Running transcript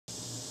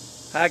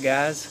Hi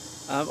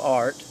guys, I'm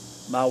Art.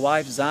 My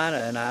wife Zina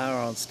and I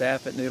are on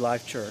staff at New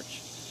Life Church.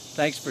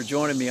 Thanks for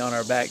joining me on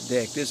our back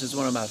deck. This is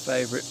one of my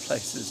favorite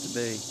places to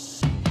be.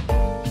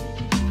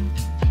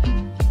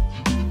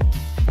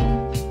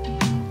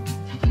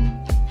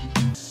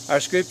 Our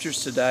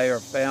scriptures today are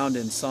found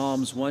in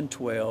Psalms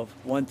 112,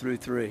 1 through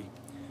 3.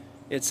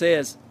 It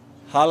says,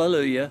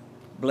 "Hallelujah,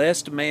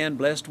 blessed man,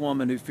 blessed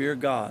woman who fear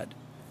God,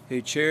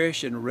 who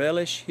cherish and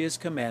relish His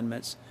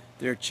commandments,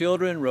 their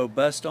children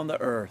robust on the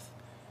earth.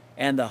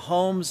 And the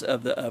homes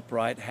of the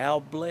upright, how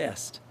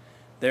blessed!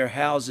 Their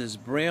houses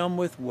brim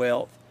with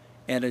wealth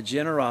and a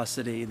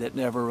generosity that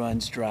never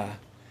runs dry."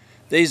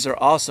 These are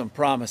awesome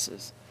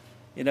promises.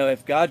 You know,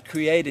 if God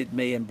created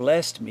me and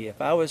blessed me, if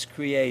I was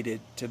created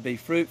to be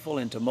fruitful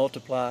and to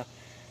multiply,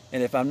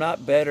 and if I'm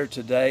not better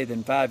today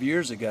than 5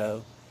 years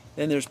ago,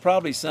 then there's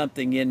probably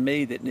something in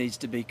me that needs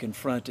to be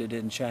confronted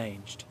and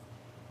changed.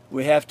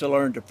 We have to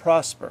learn to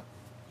prosper,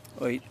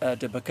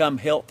 to become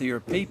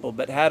healthier people,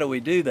 but how do we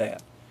do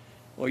that?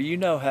 Well, you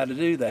know how to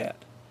do that.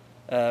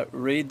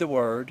 Read the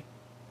Word,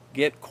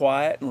 get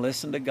quiet and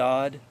listen to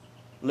God,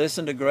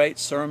 listen to great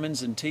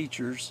sermons and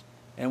teachers,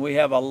 and we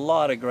have a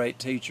lot of great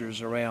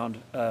teachers around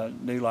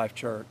New Life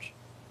Church.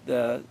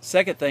 The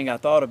second thing I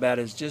thought about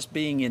is just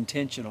being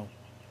intentional.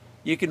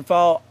 You can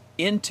fall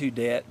into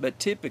debt, but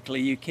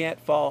typically you can't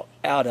fall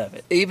out of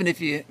it. Even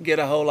if you get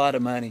a whole lot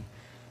of money,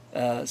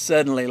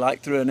 suddenly,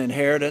 like through an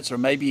inheritance or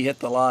maybe you hit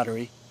the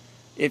lottery,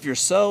 if your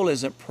soul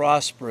isn't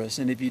prosperous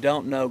and if you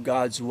don't know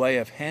God's way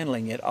of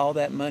handling it, all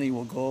that money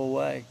will go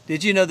away.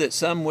 Did you know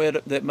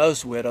that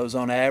most widows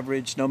on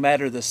average, no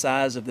matter the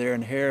size of their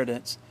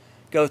inheritance,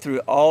 go through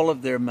all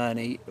of their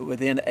money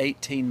within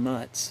 18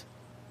 months?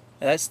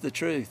 That's the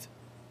truth.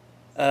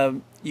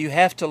 You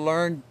have to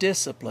learn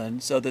discipline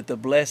so that the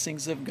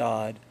blessings of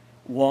God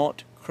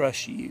won't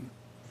crush you.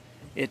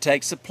 It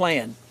takes a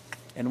plan.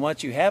 And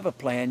once you have a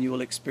plan, you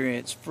will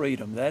experience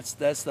freedom. That's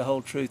the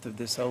whole truth of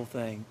this whole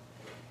thing.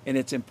 And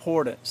it's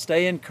important.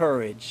 Stay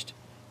encouraged.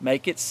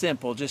 Make it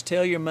simple. Just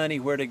tell your money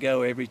where to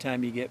go every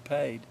time you get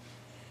paid.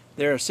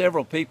 There are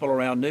several people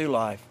around New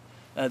Life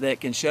that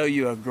can show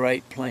you a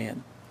great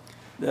plan.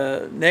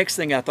 The next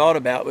thing I thought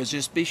about was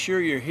just be sure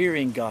you're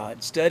hearing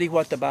God. Study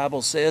what the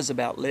Bible says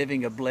about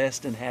living a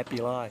blessed and happy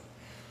life.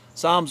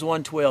 Psalms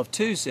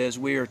 112:2 says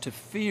we are to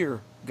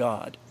fear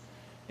God.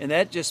 And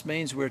that just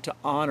means we're to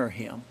honor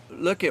Him.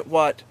 Look at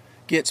what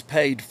gets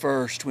paid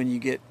first when you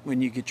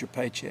get your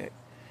paycheck.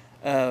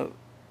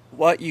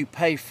 What you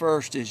pay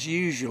first is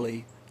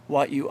usually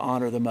what you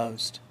honor the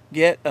most.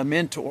 Get a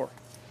mentor.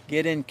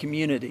 Get in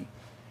community.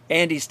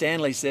 Andy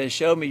Stanley says,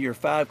 "Show me your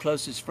 5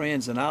 closest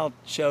friends and I'll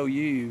show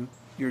you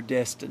your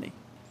destiny."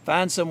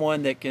 Find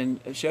someone that can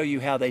show you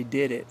how they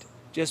did it.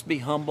 Just be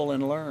humble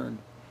and learn.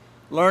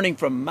 Learning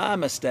from my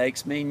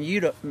mistakes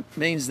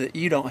means that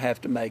you don't have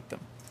to make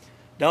them.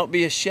 Don't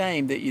be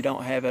ashamed that you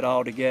don't have it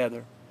all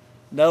together.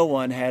 No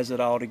one has it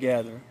all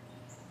together.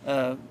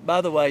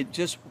 By the way,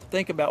 just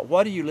think about,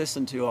 what do you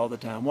listen to all the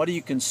time? What do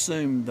you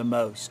consume the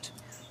most?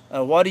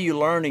 What are you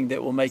learning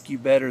that will make you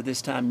better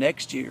this time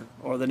next year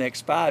or the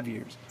next 5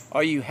 years?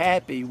 Are you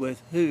happy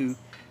with who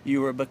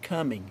you are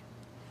becoming?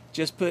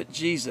 Just put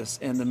Jesus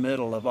in the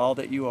middle of all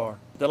that you are.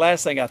 The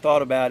last thing I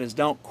thought about is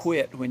don't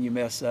quit when you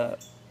mess up.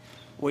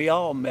 We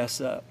all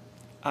mess up.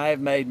 I have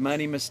made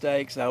money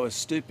mistakes. I was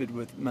stupid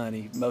with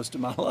money most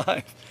of my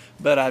life,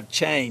 but I've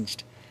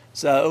changed.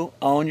 So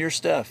own your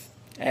stuff.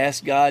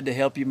 Ask God to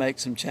help you make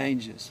some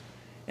changes.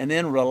 And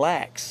then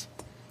relax.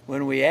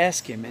 When we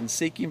ask Him and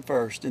seek Him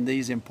first in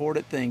these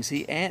important things,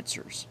 He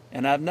answers.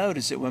 And I've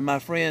noticed that when my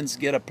friends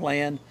get a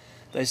plan,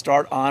 they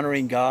start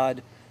honoring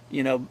God,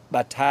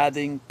 by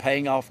tithing,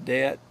 paying off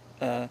debt,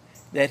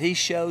 that He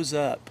shows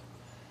up.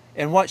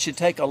 And what should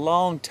take a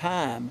long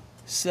time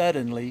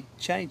suddenly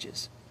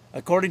changes.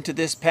 According to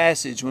this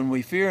passage, when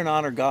we fear and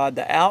honor God,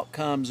 the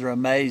outcomes are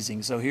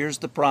amazing. So here's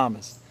the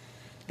promise.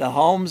 The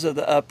homes of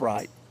the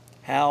upright,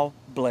 how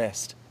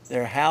blessed.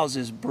 Their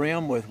houses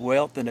brim with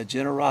wealth and a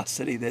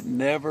generosity that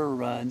never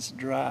runs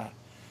dry.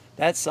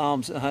 That's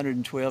Psalms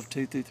 112,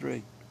 2 through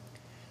 3.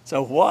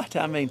 So what?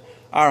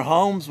 Our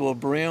homes will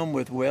brim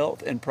with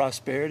wealth and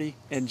prosperity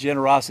and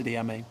generosity,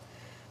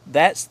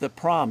 That's the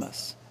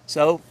promise.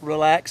 So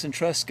relax and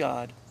trust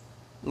God.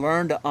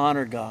 Learn to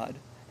honor God.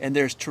 And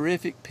there's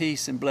terrific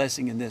peace and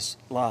blessing in this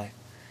life.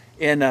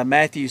 In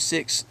Matthew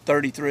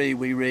 6:33,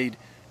 we read,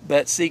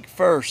 "But seek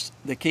first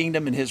the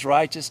kingdom and His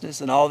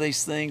righteousness, and all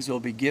these things will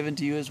be given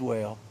to you as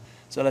well."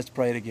 So let's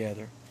pray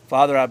together.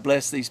 Father, I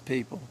bless these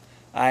people.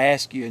 I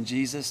ask you in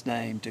Jesus'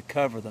 name to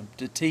cover them,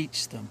 to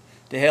teach them,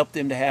 to help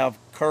them to have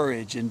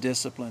courage and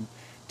discipline,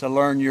 to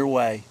learn your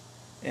way.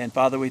 And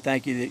Father, we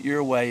thank you that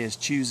your way is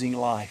choosing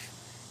life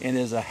and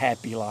is a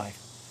happy life.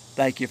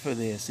 Thank you for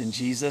this. In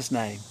Jesus'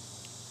 name,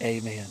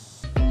 amen.